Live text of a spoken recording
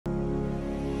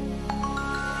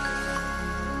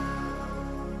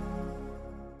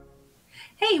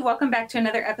Hey, welcome back to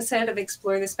another episode of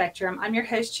Explore the Spectrum. I'm your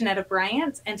host, Jeanetta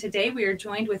Bryant, and today we are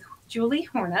joined with Julie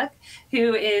Hornok,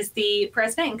 who is the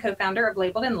president and co-founder of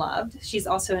Labeled and Loved. She's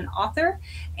also an author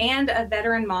and a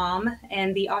veteran mom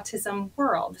in the autism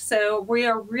world. So we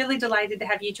are really delighted to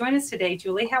have you join us today,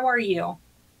 Julie. How are you?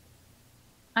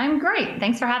 I'm great.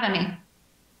 Thanks for having me.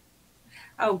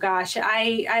 Oh gosh,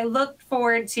 I look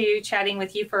forward to chatting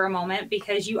with you for a moment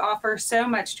because you offer so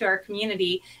much to our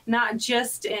community, not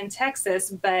just in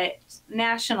Texas, but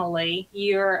nationally.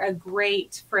 You're a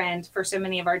great friend for so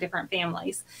many of our different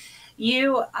families.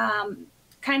 You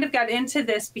kind of got into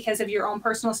this because of your own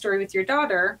personal story with your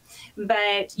daughter,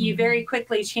 but you very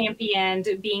quickly championed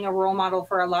being a role model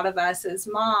for a lot of us as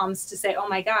moms to say, oh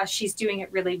my gosh, she's doing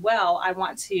it really well. I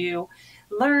want to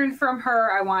learn from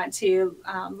her. I want to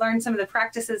learn some of the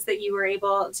practices that you were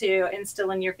able to instill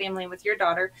in your family and with your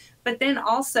daughter, but then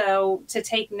also to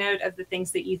take note of the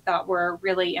things that you thought were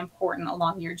really important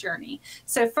along your journey.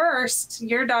 So first,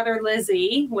 your daughter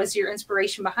Lizzie was your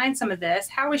inspiration behind some of this.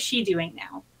 How is she doing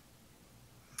now?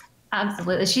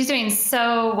 Absolutely. She's doing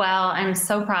so well. I'm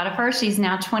so proud of her. She's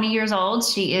now 20 years old.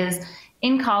 She is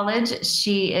in college.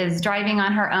 She is driving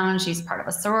on her own. She's part of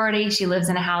a sorority. She lives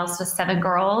in a house with 7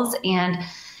 girls, and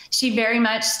she very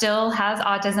much still has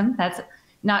autism. That's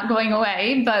not going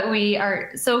away, but we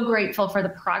are so grateful for the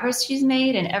progress she's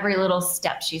made and every little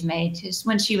step she's made. Just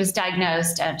when she was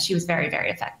diagnosed, she was very,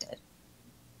 very affected.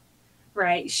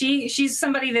 Right. She's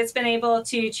somebody that's been able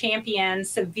to champion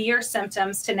severe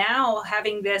symptoms to now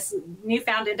having this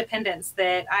newfound independence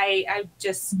that I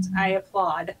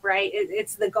applaud, right?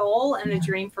 It's the goal and the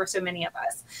dream for so many of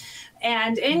us.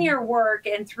 And in your work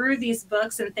and through these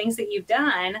books and things that you've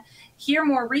done, here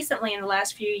more recently in the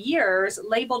last few years,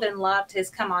 Labeled and Loved has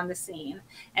come on the scene.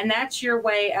 And that's your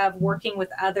way of working with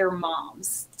other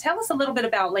moms. Tell us a little bit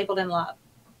about Labeled and Loved.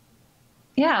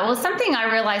 Yeah, well, something I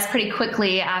realized pretty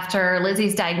quickly after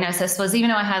Lizzie's diagnosis was even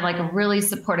though I had like a really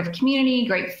supportive community,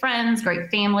 great friends, great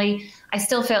family, I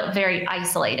still felt very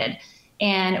isolated.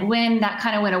 And when that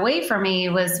kind of went away for me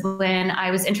was when I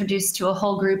was introduced to a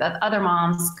whole group of other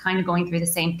moms kind of going through the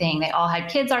same thing. They all had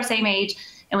kids our same age,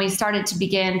 and we started to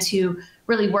begin to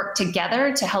really work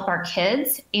together to help our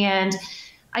kids. And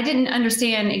I didn't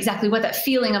understand exactly what that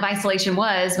feeling of isolation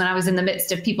was when I was in the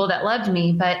midst of people that loved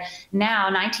me. But now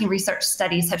 19 research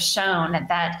studies have shown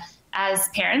that as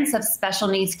parents of special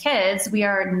needs kids, we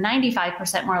are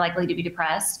 95% more likely to be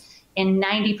depressed and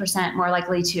 90% more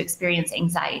likely to experience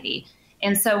anxiety.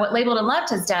 And so what Labeled and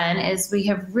Loved has done is we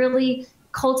have really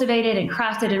cultivated and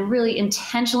crafted and really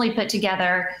intentionally put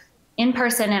together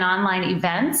in-person and online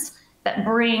events that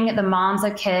bring the moms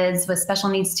of kids with special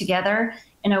needs together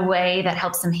in a way that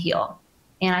helps them heal.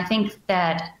 And I think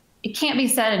that it can't be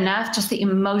said enough, just the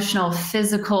emotional,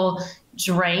 physical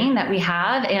drain that we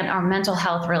have and our mental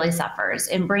health really suffers.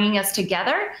 And bringing us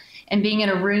together and being in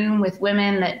a room with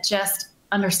women that just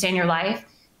understand your life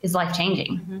is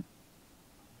life-changing. Mm-hmm.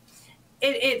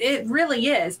 It really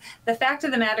is. The fact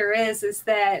of the matter is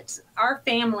that our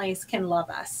families can love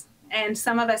us. And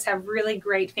some of us have really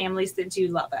great families that do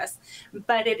love us.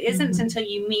 But it isn't until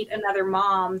you meet another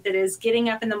mom that is getting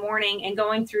up in the morning and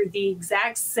going through the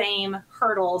exact same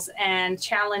hurdles and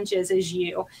challenges as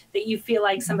you that you feel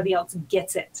like somebody else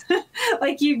gets it.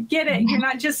 Like you get it. You're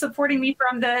not just supporting me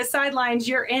from the sidelines.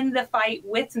 You're in the fight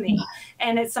with me.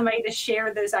 And it's somebody to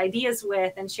share those ideas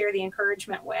with and share the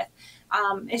encouragement with.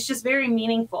 It's just very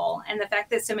meaningful. And the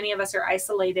fact that so many of us are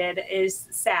isolated is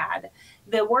sad.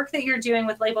 The work that you're doing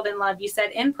with Labeled and Loved, you said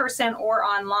in person or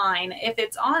online. If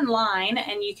it's online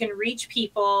and you can reach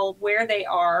people where they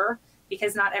are,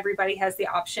 because not everybody has the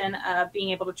option of being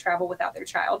able to travel without their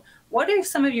child, what do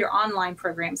some of your online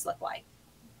programs look like?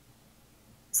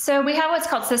 So we have what's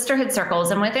called sisterhood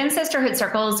circles, and within sisterhood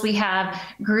circles, we have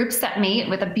groups that meet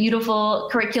with a beautiful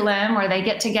curriculum where they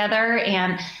get together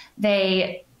and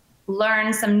they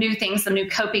learn some new things, some new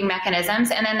coping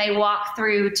mechanisms, and then they walk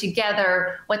through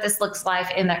together what this looks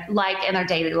like in their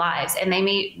daily lives. And they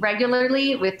meet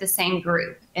regularly with the same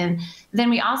group. And then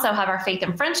we also have our faith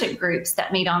and friendship groups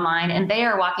that meet online, and they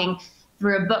are walking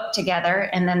through a book together,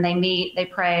 and then they meet, they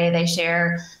pray, they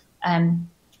share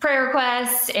prayer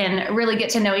requests and really get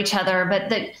to know each other. But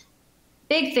the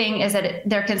big thing is that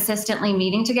they're consistently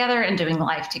meeting together and doing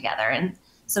life together. And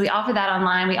so we offer that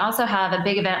online. We also have a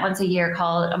big event once a year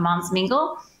called a Mom's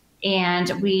Mingle,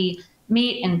 and we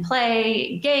meet and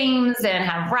play games and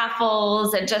have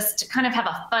raffles and just kind of have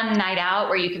a fun night out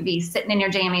where you can be sitting in your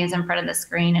jammies in front of the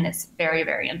screen, and it's very,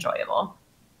 very enjoyable.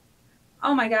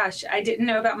 Oh my gosh, I didn't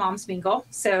know about Mom's Mingle,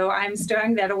 so I'm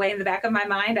stowing that away in the back of my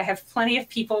mind. I have plenty of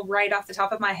people right off the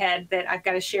top of my head that I've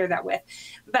got to share that with.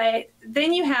 But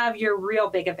then you have your real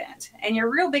big event, and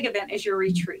your real big event is your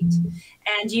retreat.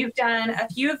 And you've done a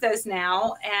few of those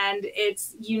now, and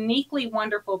it's uniquely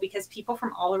wonderful because people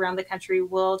from all around the country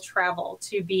will travel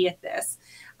to be at this.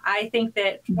 I think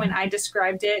that when I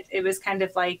described it, it was kind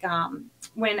of like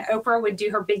when Oprah would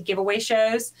do her big giveaway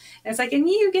shows. And it's like, and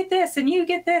you get this, and you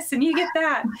get this, and you get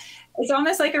that. It's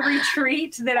almost like a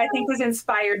retreat that I think was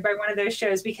inspired by one of those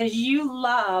shows, because you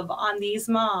love on these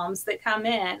moms that come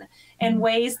in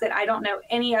ways that I don't know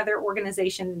any other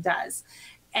organization does.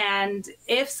 And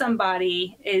if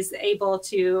somebody is able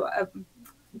to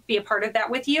be a part of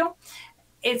that with you,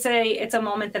 it's a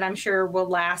moment that I'm sure will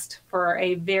last for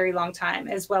a very long time,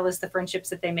 as well as the friendships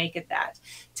that they make at that.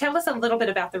 Tell us a little bit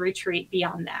about the retreat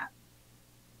beyond that.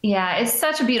 Yeah, it's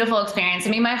such a beautiful experience. I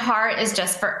mean, my heart is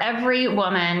just for every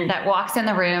woman that walks in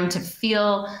the room to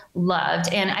feel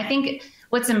loved. And I think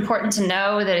what's important to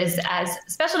know that is, as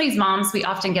special needs moms, we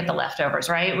often get the leftovers,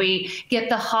 right? We get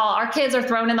the hall, our kids are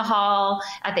thrown in the hall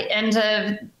at the end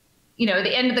of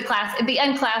the end of the class, the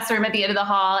end classroom at the end of the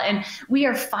hall. And we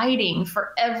are fighting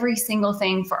for every single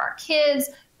thing for our kids,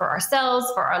 for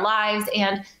ourselves, for our lives.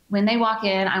 And when they walk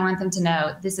in, I want them to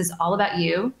know this is all about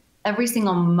you. Every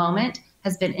single moment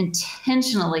has been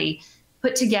intentionally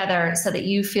put together so that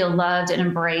you feel loved and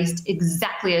embraced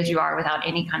exactly as you are, without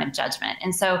any kind of judgment.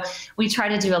 And so we try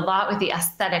to do a lot with the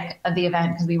aesthetic of the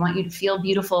event, because we want you to feel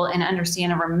beautiful and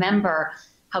understand and remember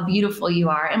how beautiful you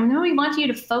are. And then we want you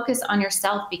to focus on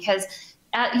yourself, because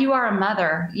you are a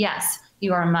mother. Yes,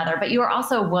 you are a mother, but you are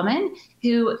also a woman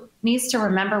who needs to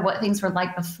remember what things were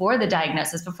like before the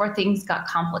diagnosis, before things got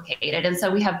complicated. And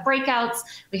so we have breakouts,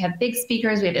 we have big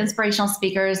speakers, we have inspirational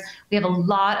speakers. We have a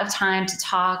lot of time to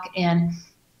talk and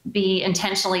be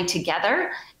intentionally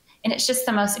together. And it's just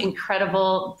the most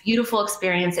incredible, beautiful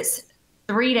experience. It's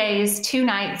 3 days, 2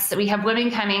 nights. We have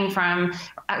women coming from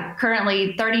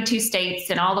currently 32 states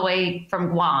and all the way from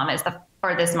Guam as the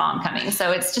furthest mom coming.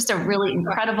 So it's just a really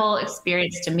incredible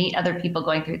experience to meet other people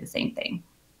going through the same thing.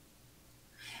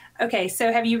 Okay,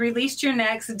 so have you released your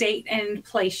next date and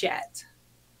place yet?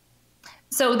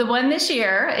 So the one this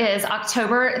year is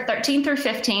October 13th through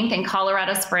 15th in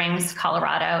Colorado Springs,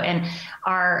 Colorado. And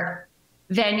our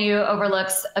venue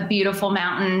overlooks a beautiful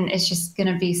mountain. It's just going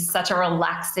to be such a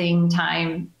relaxing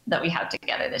time that we have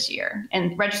together this year.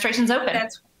 And registration's open.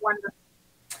 That's wonderful.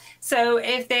 So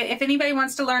if anybody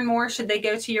wants to learn more, should they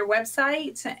go to your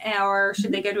website, or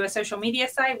should they go to a social media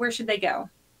site? Where should they go?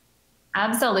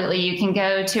 Absolutely. You can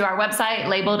go to our website,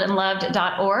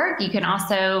 labeledandloved.org. You can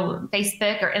also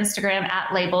Facebook or Instagram at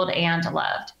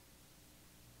labeledandloved.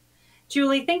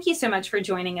 Julie, thank you so much for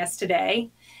joining us today.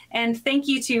 And thank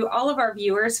you to all of our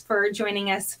viewers for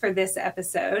joining us for this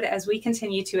episode as we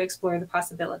continue to explore the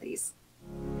possibilities.